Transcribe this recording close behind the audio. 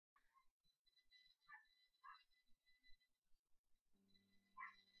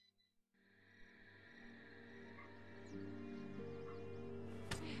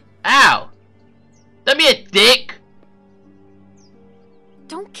dick!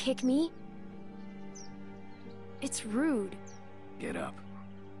 Don't kick me. It's rude. Get up.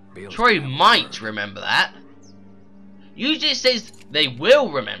 Bale's Troy gonna have a might word. remember that. Usually it says they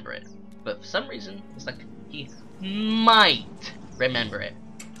will remember it, but for some reason it's like he might remember it.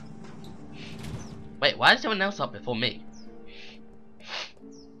 Wait, why is someone else up before me?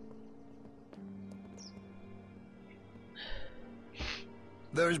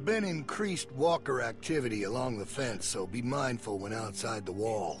 There's been increased walker activity along the fence, so be mindful when outside the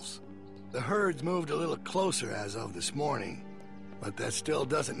walls. The herd's moved a little closer as of this morning, but that still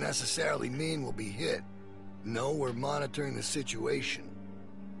doesn't necessarily mean we'll be hit. No, we're monitoring the situation.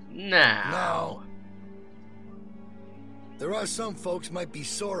 Now. There are some folks might be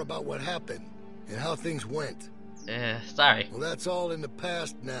sore about what happened and how things went. Sorry. Well, that's all in the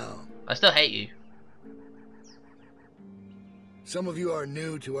past now. I still hate you. Some of you are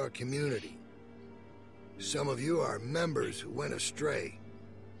new to our community. Some of you are members who went astray.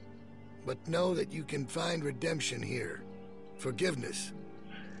 But know that you can find redemption here. Forgiveness.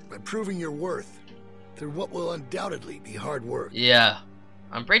 By proving your worth through what will undoubtedly be hard work. Yeah.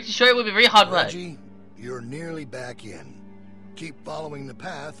 I'm pretty sure it would be very hard work. Reggie, you're nearly back in. Keep following the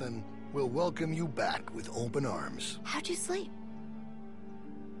path and we'll welcome you back with open arms. How'd you sleep?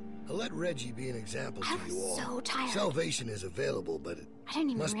 I'll let Reggie be an example I to you all. was so tired. Salvation is available, but it I didn't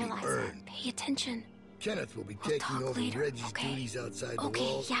even must be realize earned. that. Pay attention. Kenneth will be We'll taking talk over later, Reggie's okay? duties outside the Okay,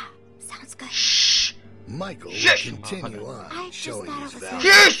 walls. yeah. Sounds good. Shh. Michael will Shush. continue on, I just showing thought his it was value.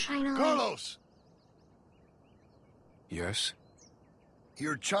 Shush! finally. Carlos! Yes?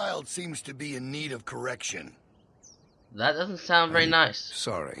 Your child seems to be in need of correction. That doesn't sound very nice.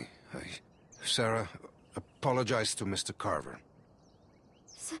 Sorry. Sarah, apologize to Mr. Carver.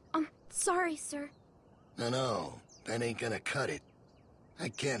 Sorry, sir. No, that ain't gonna cut it. I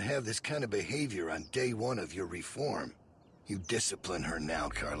can't have this kind of behavior on day one of your reform. You discipline her now,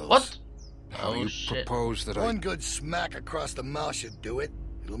 Carlos. What? How Oh you shit. propose that One good smack across the mouth should do it.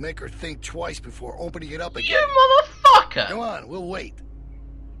 It'll make her think twice before opening it up You again. motherfucker! Go on, we'll wait.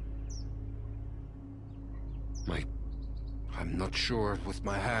 I'm not sure with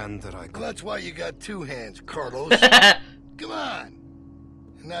my hand that I Well, could... that's why you got two hands, Carlos. Come on.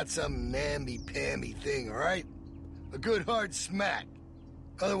 Not some namby-pamby thing, all right? A good hard smack.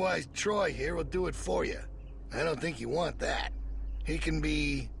 Otherwise, Troy here will do it for you. I don't think you want that. He can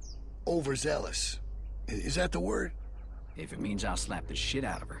be overzealous. Is that the word? If it means I'll slap the shit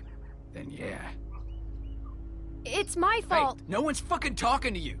out of her, then yeah. It's my fault. Hey, no one's fucking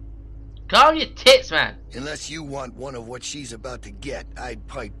talking to you. Calm your tits, man. Unless you want one of what she's about to get, I'd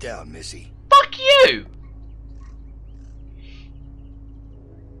pipe down, Missy. Fuck you!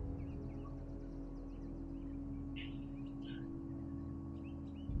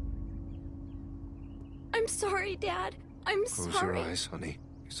 I'm sorry, Dad. I'm Close sorry. your eyes, honey.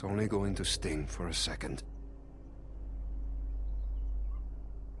 It's only going to sting for a second.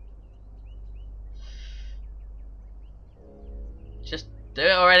 Just do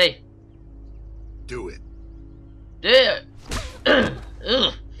it already. Do it. Do it.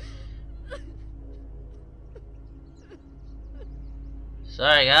 Ugh.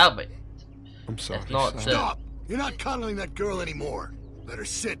 Sorry, Albert. I'm sorry. That's not son. Stop! You're not cuddling that girl anymore. Let her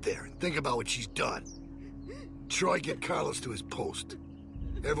sit there and think about what she's done. Troy, get Carlos to his post.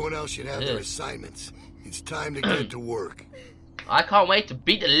 Everyone else should have their assignments. It's time to get to work. I can't wait to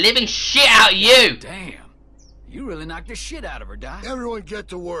beat the living shit out of you! Damn. You really knocked the shit out of her, Doc. Everyone get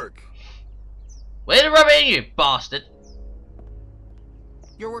to work. Way to rub it in, you bastard!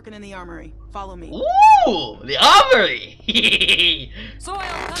 You're working in the armory. Follow me. Ooh! The armory! Soil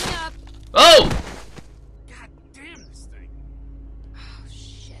coming up. Oh! God damn this thing. Oh,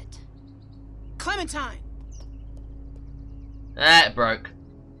 shit. Clementine! That broke.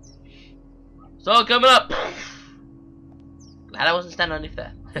 It's all coming up! Glad I wasn't standing underneath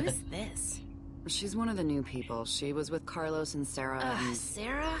there. Who's this? She's one of the new people. She was with Carlos and Sarah. And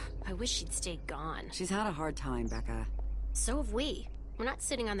Sarah? I wish she'd stayed gone. she's had a hard time, Becca. So have we. We're not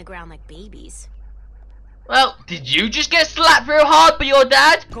sitting on the ground like babies. Well, did you just get slapped real hard by your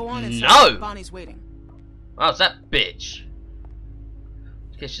dad? Go on and No! Bonnie's waiting. Oh, it's that bitch.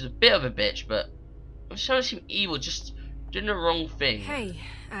 Okay, she's a bit of a bitch, but I'm trying to seem evil, just doing the wrong thing. Hey,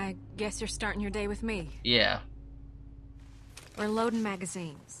 I guess you're starting your day with me. Yeah. We're loading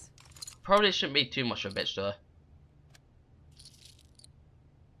magazines. Probably shouldn't be too much of a bitch to her.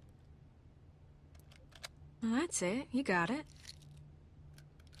 Well, that's it. You got it.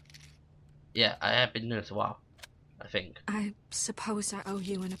 Yeah, I have been doing this a while, I think. I suppose I owe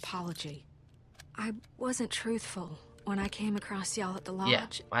you an apology. I wasn't truthful. when I came across y'all at the lodge. Yeah,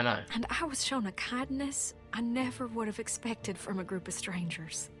 I know. And I was shown a kindness I never would have expected from a group of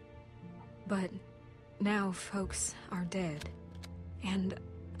strangers. But now folks are dead, and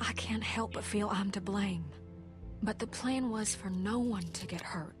I can't help but feel I'm to blame. But the plan was for no one to get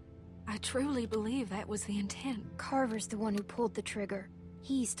hurt. I truly believe that was the intent. Carver's the one who pulled the trigger.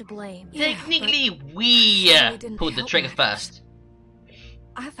 He's to blame. Yeah, Technically, but we surely didn't pulled the help trigger matters. first.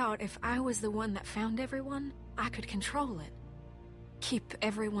 I thought if I was the one that found everyone, I could control it. Keep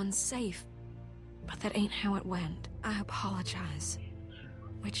everyone safe. But that ain't how it went. I apologize.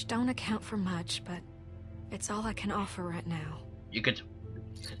 Which don't account for much, but it's all I can offer right now. You could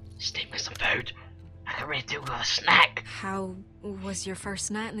steam me some food. I can really do with a snack. How was your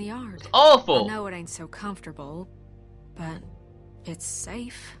first night in the yard? Awful. I know it ain't so comfortable, but it's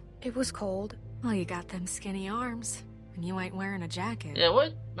safe. It was cold. Well, you got them skinny arms, and you ain't wearing a jacket. Yeah,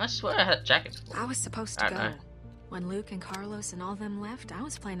 what? I swear I had a jacket before. I was supposed to I go. know. When Luke and Carlos and all them left, I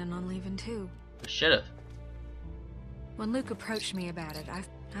was planning on leaving too. I should have. When Luke approached me about it,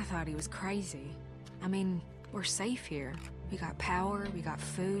 I thought he was crazy. I mean, we're safe here. We got power, we got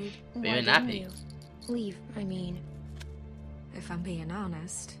food. But Why you're didn't nappy. you? Leave, I mean. If I'm being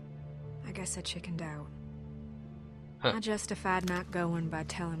honest, I guess I chickened out. Huh. I justified not going by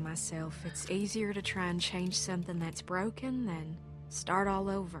telling myself it's easier to try and change something that's broken than start all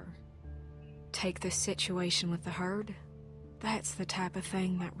over. Take this situation with the herd. That's the type of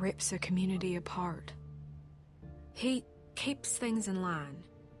thing that rips a community apart. He keeps things in line.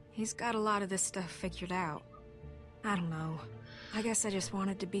 He's got a lot of this stuff figured out. I don't know. I guess I just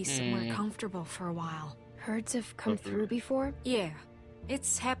wanted to be somewhere comfortable for a while. Herds have come through before? Yeah,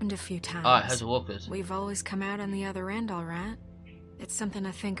 it's happened a few times. Alright, how's the walkers? We've always come out on the other end, all right. It's something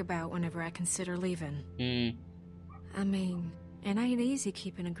I think about whenever I consider leaving. I mean, it ain't easy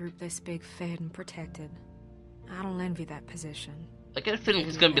keeping a group this big fed and protected. I don't envy that position. I get a feeling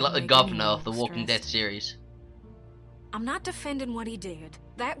he's gonna be like the governor of the Walking Dead series. I'm not defending what he did.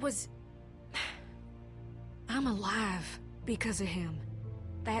 That was... I'm alive because of him.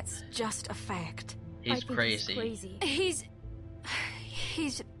 That's just a fact. I He's think crazy. He's crazy.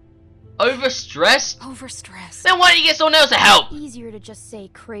 He's Overstressed? overstressed. Then why don't you get someone else to help? Easier to just say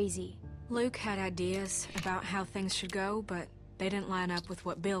crazy. Luke had ideas about how things should go, but they didn't line up with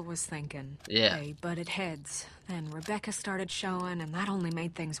what Bill was thinking. Yeah. They butted heads. Then Rebecca started showing, and that only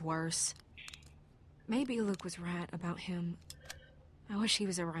made things worse. Maybe Luke was right about him. I wish he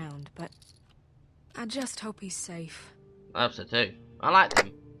was around, but I just hope he's safe. I hope so too. I like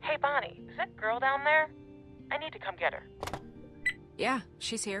them. Hey, Bonnie, is that girl down there? I need to come get her. Yeah,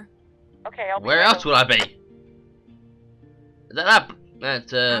 she's here. Okay, I'll be Where right else over. would I be? Is that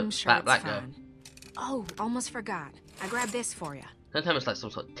I'm sure it's black girl? fine. Oh, almost forgot. I grabbed this for you. Don't tell me it's like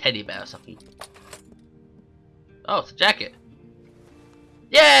some sort of teddy bear or something. Oh, it's a jacket.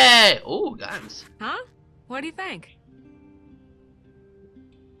 Yay! Ooh, guns. Huh? What do you think?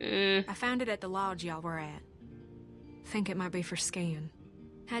 Eh, I found it at the lodge y'all were at. Think it might be for skiing.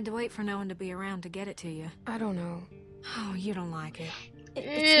 Had to wait for no one to be around to get it to you. I don't know. Oh, you don't like it.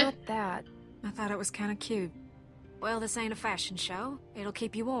 It's not that. I thought it was kind of cute. Well, this ain't a fashion show. It'll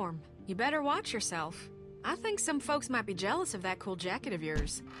keep you warm. You better watch yourself. I think some folks might be jealous of that cool jacket of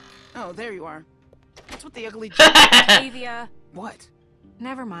yours. Oh, there you are. What's with the ugly Avia. What?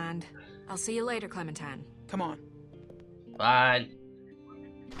 Never mind. I'll see you later, Clementine. Come on. Fine.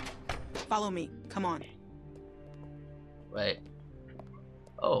 Follow me. Come on. Wait.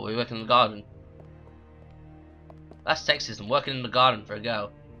 Oh, we work in the garden. That's sexism, working in the garden for a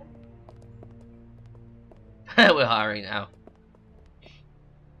girl. We're hiring now.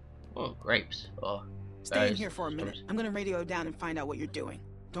 Oh, grapes. Oh, Stay in berries. here for a minute. I'm gonna radio down and find out what you're doing.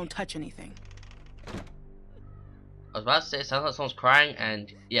 Don't touch anything. I was about to say it sounds like someone's crying,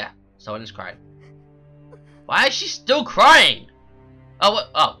 and yeah, someone is crying. Why is she still crying? Oh, what?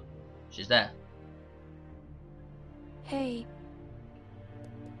 Oh, she's there. Hey,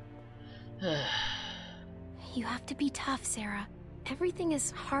 you have to be tough, Sarah. Everything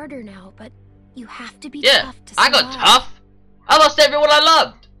is harder now, but you have to be Yeah, tough to I survive. got tough. I lost everyone I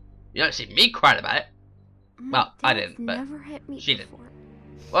loved. You don't see me crying about it. My Well, I dad's didn't, but never hit me she did. before,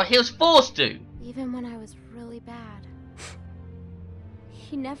 Well, he was forced to. even when I was really bad.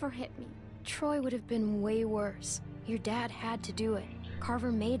 He never hit me. Troy would have been way worse. Your dad had to do it.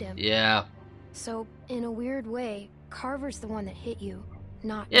 Carver made him. Yeah. So, in a weird way, Carver's the one that hit you,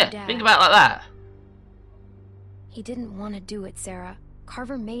 not Yeah, your dad. think about it like that. He didn't want to do it, Sarah.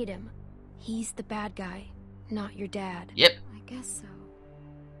 Carver made him. He's the bad guy, not your dad. Yep. I guess so.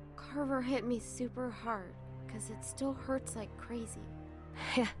 Carver hit me super hard, 'cause it still hurts like crazy.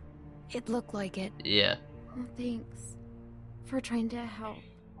 It looked like it. Yeah. Oh, thanks for trying to help.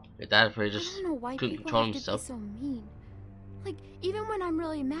 Your dad probably I just don't know why couldn't people control have himself. to be so mean. Like, even when I'm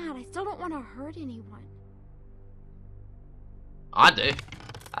really mad, I still don't want to hurt anyone. I do.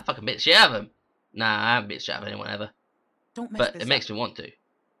 I fucking bit shit out of him. Nah, I haven't bit shit out of anyone ever. Don't mess But this it makes up. me want to.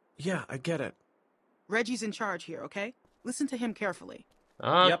 Yeah, I get it. Reggie's in charge here, okay? Listen to him carefully.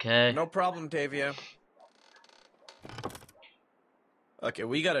 Okay. Yep, no problem, Tavia. Okay,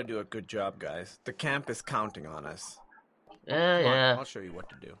 we gotta do a good job, guys. The camp is counting on us. Come on, Yeah. I'll show you what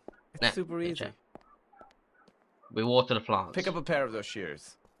to do. It's Nah, super yeah, easy. sure. We water the plants. Pick up a pair of those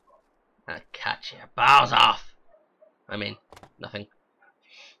shears. And catch your balls off. I mean, nothing.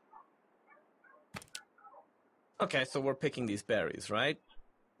 Okay, so we're picking these berries, right?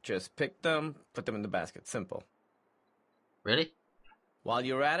 Just pick them, put them in the basket. Simple. Really? While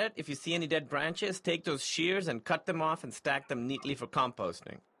you're at it, if you see any dead branches, take those shears and cut them off and stack them neatly for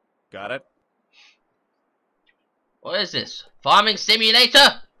composting. Got it? What is this? Farming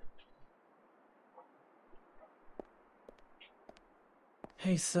simulator?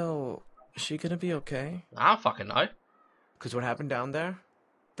 Hey, so, is she gonna be okay? I don't fucking know. Because what happened down there?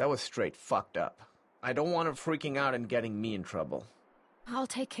 That was straight fucked up. I don't want her freaking out and getting me in trouble. I'll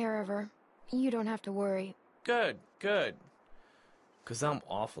take care of her. You don't have to worry. Good, good. Because I'm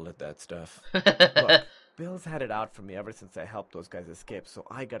awful at that stuff. Look, Bill's had it out for me ever since I helped those guys escape, so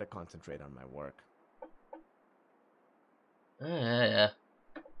I gotta concentrate on my work. Yeah.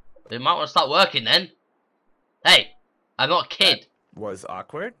 We might want to start working then. Hey, I'm not a kid. That was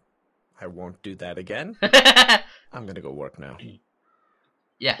awkward. I won't do that again. I'm gonna go work now.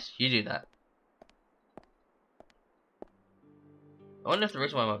 Yes, you do that. I wonder if the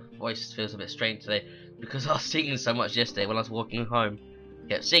reason why my voice feels a bit strange today is because I was singing so much yesterday when I was walking home.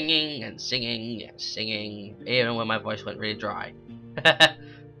 Kept singing and singing and singing, even when my voice went really dry.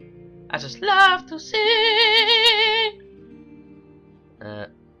 I just love to sing.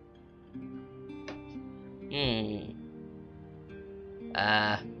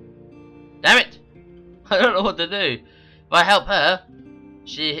 Damn it! I don't know what to do. If I help her,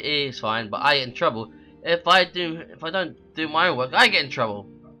 she is fine, but I get in trouble. If I don't do my work, I get in trouble.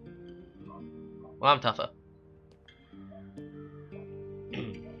 Well, I'm tougher.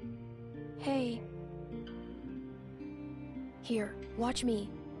 Hey. Here, watch me.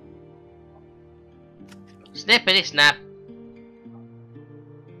 Snippity snap.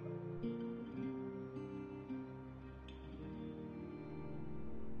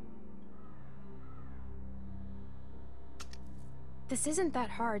 This isn't that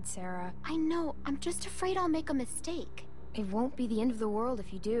hard, Sarah. I know, I'm just afraid I'll make a mistake. It won't be the end of the world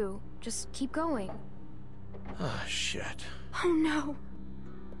if you do. Just keep going. Oh, shit. Oh no.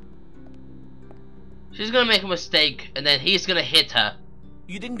 She's gonna make a mistake, and then he's gonna hit her.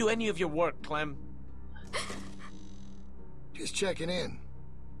 You didn't do any of your work, Clem. Just checking in.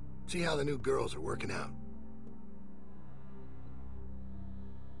 See how the new girls are working out.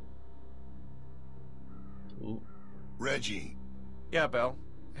 Ooh. Reggie, Yeah, Bill.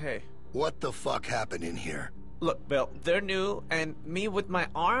 Hey. what the fuck happened in here? Look, Bill, they're new, and me with my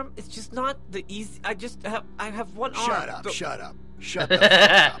arm, it's just not the easy... I have one arm. Shut up, so- shut up. Shut the fuck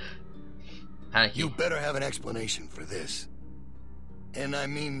up. Panicky. You better have an explanation for this. And I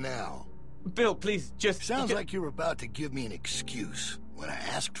mean now. Bill, please, just... Sounds like you were about to give me an excuse when I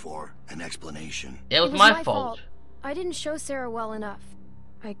asked for an explanation. It was my fault. I didn't show Sarah well enough.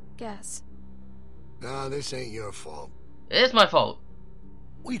 I guess. No, this ain't your fault. It is my fault.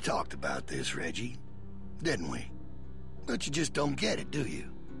 We talked about this, Reggie. Didn't we? But you just don't get it, do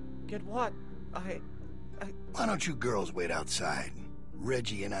you? Get what? Why don't you girls wait outside?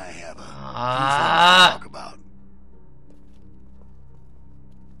 Reggie and I have a few Ah. things to talk about.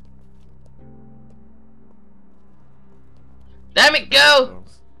 Damn it, girl!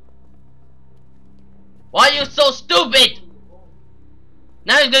 Why are you so stupid?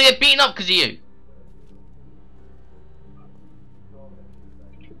 Now he's gonna get beaten up because of you.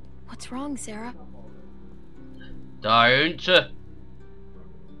 What's wrong, Sarah? Don't.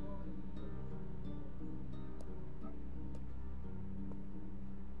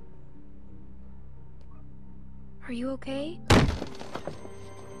 Are you okay?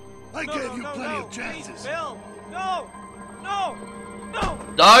 I gave you plenty of chances. Please, Bill! No! No! No!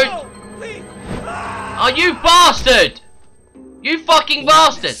 Don't. No! Please! Oh, you bastard! You fucking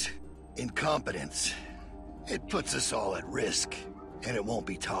bastard! Weakness, incompetence. It puts us all at risk, and it won't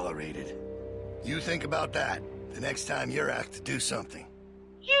be tolerated. You think about that the next time you're asked to do something.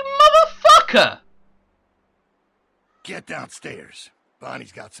 You motherfucker! Get downstairs.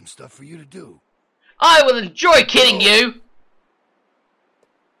 Bonnie's got some stuff for you to do. I will enjoy killing you!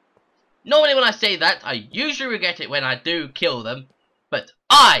 Normally when I say that, I usually regret it when I do kill them, but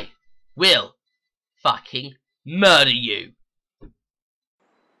I will fucking murder you.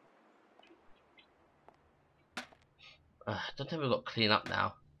 Don't think we've got to clean up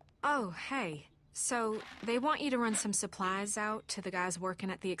now. Oh, hey. So, they want you to run some supplies out to the guys working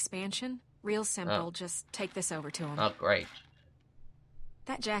at the expansion. Real simple, just take this over to them. Oh, great.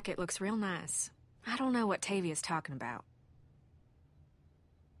 That jacket looks real nice. I don't know what Tavia's talking about.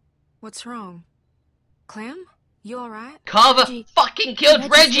 What's wrong? Clem? You alright? Carver fucking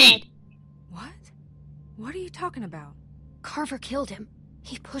killed Reggie! Dead. What? What are you talking about? Carver killed him.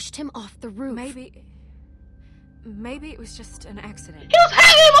 He pushed him off the roof. Maybe it was just an accident. He was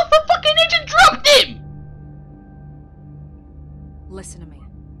hanging him off the fucking edge and dropped him! Listen to me.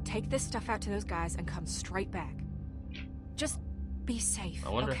 Take this stuff out to those guys and come straight back. Just be safe, I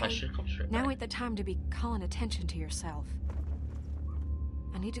wonder if I okay? should come straight Now back. ain't the time to be calling attention to yourself.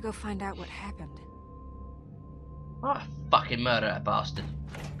 I need to go find out what happened. Oh, fucking murder that bastard.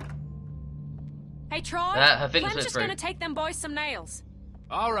 Hey, Troy! Her fingers Clem's went just through. gonna take them boys some nails.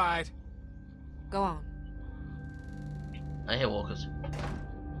 All right. Go on. I hear walkers.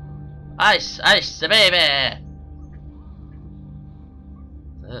 Ice, ice, the baby!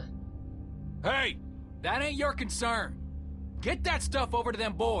 Hey, that ain't your concern. Get that stuff over to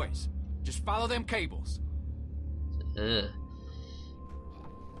them boys. Just follow them cables. Well,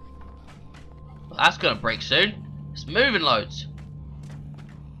 that's gonna break soon. It's moving loads.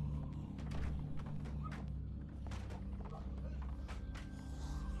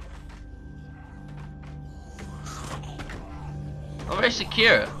 I'm very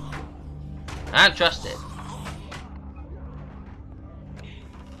secure. I don't trust it.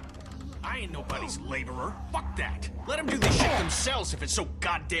 I ain't nobody's laborer. Fuck that. Let them do this shit themselves if it's so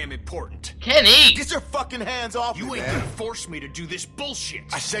goddamn important. Kenny! Get your fucking hands off me, You ain't man. gonna force me to do this bullshit.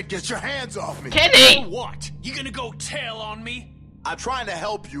 I said get your hands off me. Kenny! For what? You gonna go tell on me? I'm trying to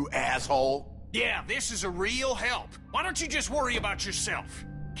help you, asshole. Yeah, this is a real help. Why don't you just worry about yourself?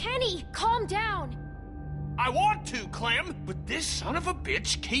 Kenny, calm down. I want to, Clem, but this son of a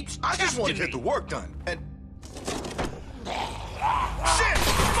bitch keeps I just want to testing get the me. work done. And Shit!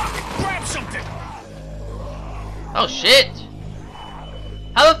 Fuck! Grab something! Oh shit!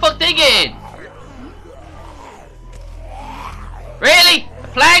 How the fuck they get in? Really? A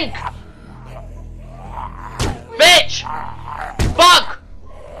plank? Bitch! Fuck!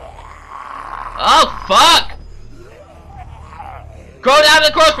 Oh fuck! Go down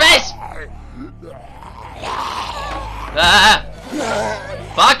the cross space! Ah!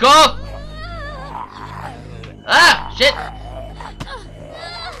 Fuck off! Ah! Shit!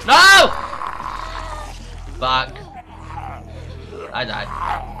 No! Fuck. I died.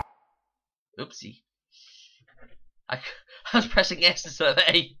 Oopsie. I was pressing S instead of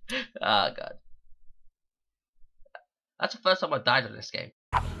A. Oh god. That's the first time I died in this game.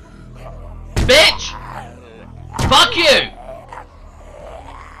 Bitch! Fuck you!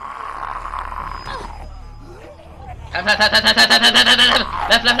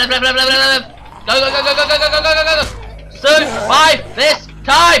 Left. Go, go, go, go, go, go, go, go, go, go, go! Survive this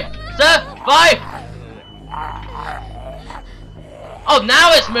time! Survive! Oh,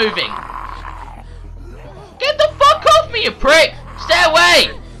 now it's moving! Get the fuck off me, you prick! Stay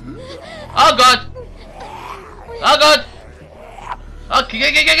away! Oh god! Oh god! Okay,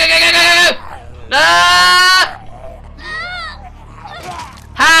 go! Ah!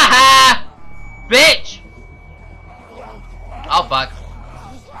 Ha ha! Bitch! Oh fuck.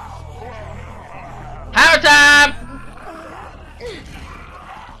 Power time!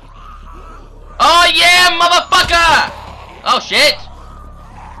 Oh yeah, motherfucker! Oh shit!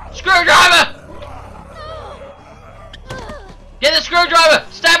 Screwdriver! Get the screwdriver!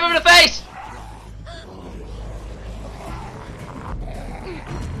 Stab him in the face!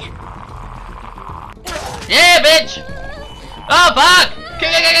 Yeah, bitch! Oh fuck!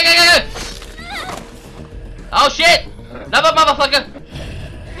 Oh shit! Another motherfucker!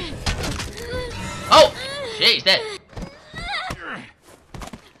 Oh! Shit, he's dead.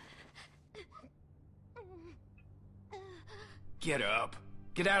 Get up.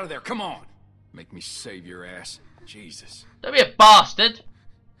 Get out of there. Come on. Make me save your ass. Jesus. Don't be a bastard!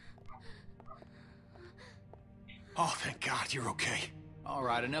 Oh, thank God you're okay. All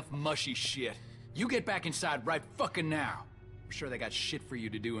right, enough mushy shit. You get back inside right fucking now. I'm sure they got shit for you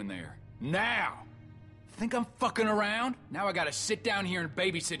to do in there. Now! Think I'm fucking around? Now I gotta sit down here and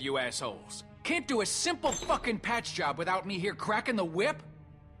babysit you assholes. Can't do a simple fucking patch job without me here cracking the whip?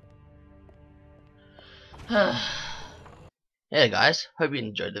 Hey guys, hope you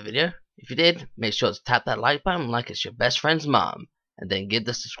enjoyed the video. If you did, make sure to tap that like button like it's your best friend's mom. and then give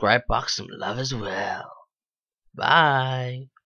the subscribe box some love as well. Bye.